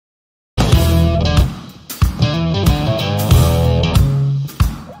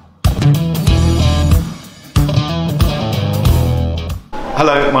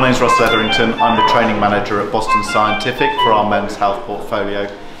Hello, my name is Russel Etherington. I'm the training manager at Boston Scientific for our men's health portfolio.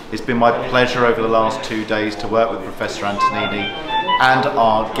 It's been my pleasure over the last 2 days to work with Professor Antonini and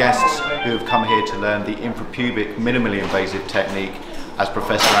our guests who have come here to learn the infrapubic minimally invasive technique as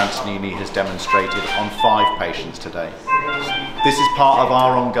Professor Antonini has demonstrated on 5 patients today. This is part of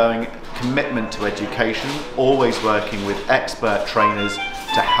our ongoing commitment to education, always working with expert trainers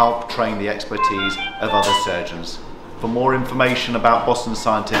to help train the expertise of other surgeons. For more information about Boston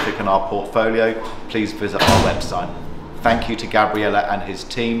Scientific and our portfolio, please visit our website. Thank you to Gabriele and his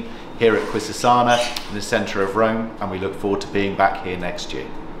team here at Quisisana in the centre of Rome, and we look forward to being back here next year.